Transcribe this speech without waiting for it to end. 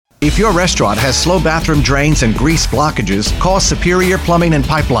If your restaurant has slow bathroom drains and grease blockages, call Superior Plumbing and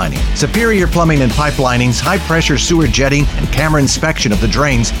Pipelining. Superior Plumbing and Pipelining's high-pressure sewer jetting and camera inspection of the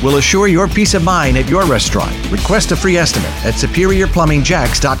drains will assure your peace of mind at your restaurant. Request a free estimate at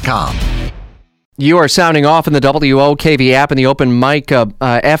SuperiorPlumbingJacks.com. You are sounding off in the WOKV app and the open mic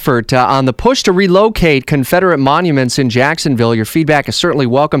effort on the push to relocate Confederate monuments in Jacksonville. Your feedback is certainly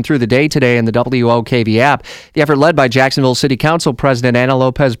welcome through the day today in the WOKV app. The effort led by Jacksonville City Council President Ana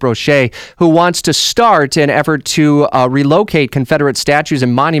Lopez Brochet, who wants to start an effort to relocate Confederate statues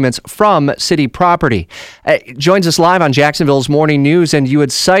and monuments from city property. Joins us live on Jacksonville's Morning News, and you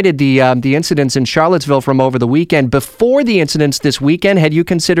had cited the incidents in Charlottesville from over the weekend. Before the incidents this weekend, had you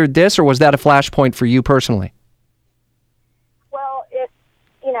considered this, or was that a flashpoint for you personally? Well, it's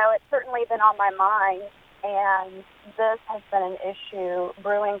certainly been on my mind, and this has been an issue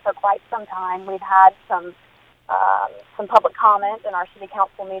brewing for quite some time. We've had some public comment in our city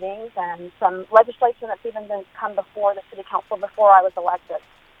council meetings and some legislation that's even come before the city council before I was elected.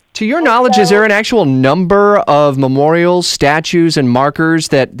 To your knowledge, is there an actual number of memorials, statues, and markers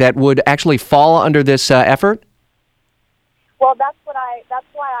that would actually fall under this effort? Well, that's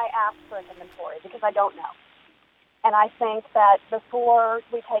why I asked for an inventory, because I don't know. And I think that before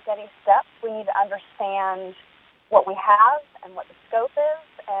we take any steps, we need to understand what we have and what the scope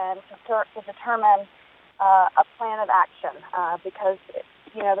is, and to determine a plan of action, because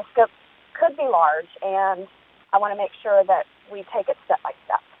the scope could be large, and I want to make sure that we take it step by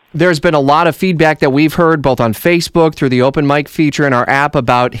step. There's been a lot of feedback that we've heard both on Facebook through the open mic feature in our app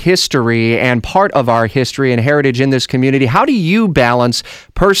about history and part of our history and heritage in this community. How do you balance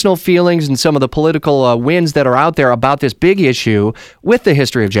personal feelings and some of the political winds that are out there about this big issue with the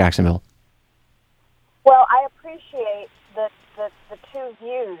history of Jacksonville? Well, I appreciate the two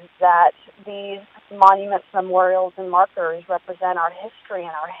views that these monuments, memorials, and markers represent our history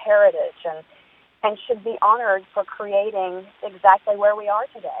and our heritage, and should be honored for creating exactly where we are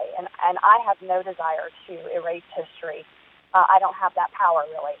today. And I have no desire to erase history. I don't have that power,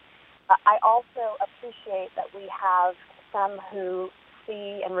 really. I also appreciate that we have some who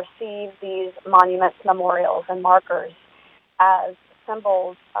see and receive these monuments, memorials, and markers as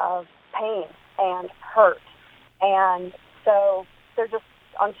symbols of pain and hurt. And so they're just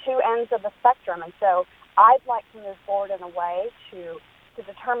on two ends of the spectrum. And so I'd like to move forward in a way to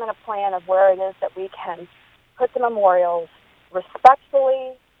determine a plan of where it is that we can put the memorials,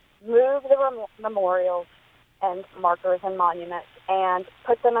 respectfully move the memorials and markers and monuments, and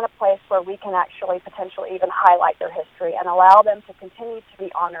put them in a place where we can actually potentially even highlight their history and allow them to continue to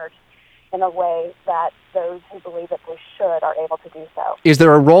be honored in a way that those who believe that they should are able to do so. Is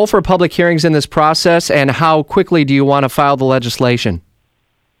there a role for public hearings in this process, and how quickly do you want to file the legislation?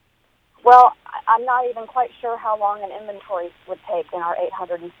 Well, I'm not even quite sure how long an inventory would take in our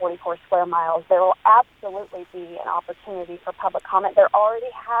 844 square miles. There will absolutely be an opportunity for public comment. There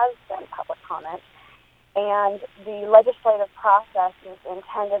already has been public comment, and the legislative process is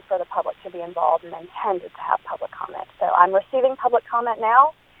intended for the public to be involved and intended to have public comment. So I'm receiving public comment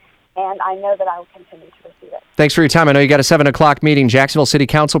now, and I know that I will continue to receive it. Thanks for your time. I know you got a 7 o'clock meeting. Jacksonville City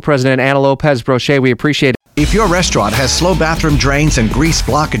Council President Ana Lopez Brochet, we appreciate it. If your restaurant has slow bathroom drains and grease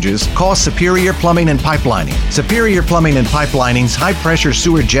blockages, call Superior Plumbing and Pipelining. Superior Plumbing and Pipelining's high-pressure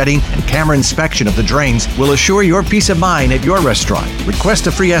sewer jetting and camera inspection of the drains will assure your peace of mind at your restaurant. Request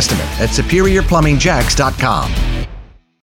a free estimate at SuperiorPlumbingJacks.com.